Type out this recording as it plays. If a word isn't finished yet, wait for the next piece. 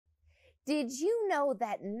Did you know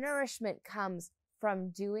that nourishment comes from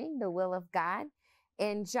doing the will of God?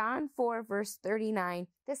 In John 4, verse 39,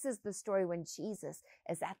 this is the story when Jesus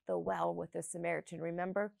is at the well with the Samaritan,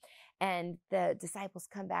 remember? And the disciples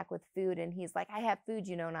come back with food, and he's like, I have food,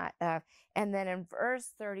 you know not. And then in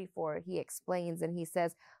verse 34, he explains and he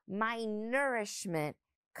says, my nourishment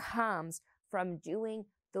comes from doing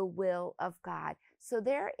the will of God. So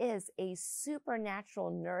there is a supernatural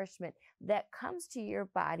nourishment that comes to your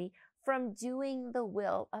body from doing the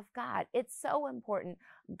will of God. It's so important.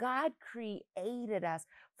 God created us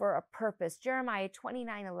for a purpose. Jeremiah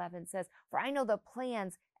 29:11 says, for I know the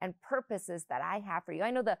plans and purposes that I have for you. I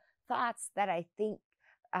know the thoughts that I think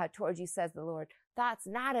towards you, says the Lord. Thoughts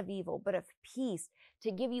not of evil, but of peace,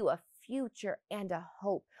 to give you a future and a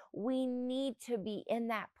hope. We need to be in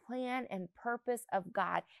that plan and purpose of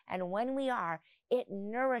God. And when we are, it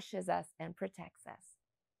nourishes us and protects us.